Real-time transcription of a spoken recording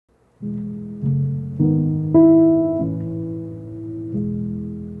They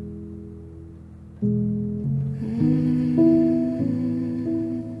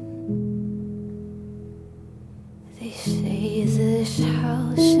say this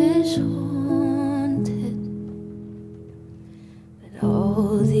house is haunted, but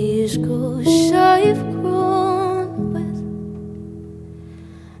all these ghosts I've grown with,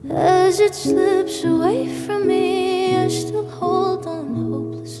 as it slips away from me, I still hold on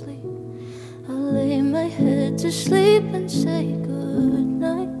hopelessly. I lay my head to sleep and say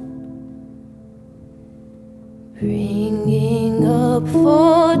goodnight, bringing up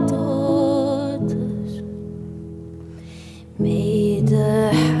 4 daughters, made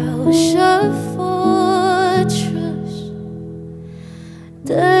the house a fortress.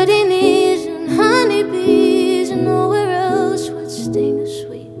 Dirty knees and honeybees, and nowhere else would sting as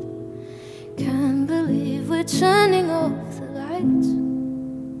sweet. Can't believe we're turning off the lights,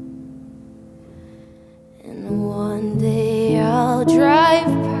 and one day I'll drive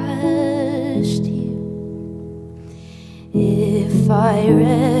past you. If I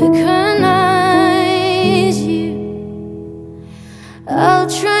recognize you, I'll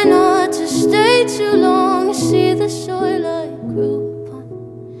try not to stay too long. See the soil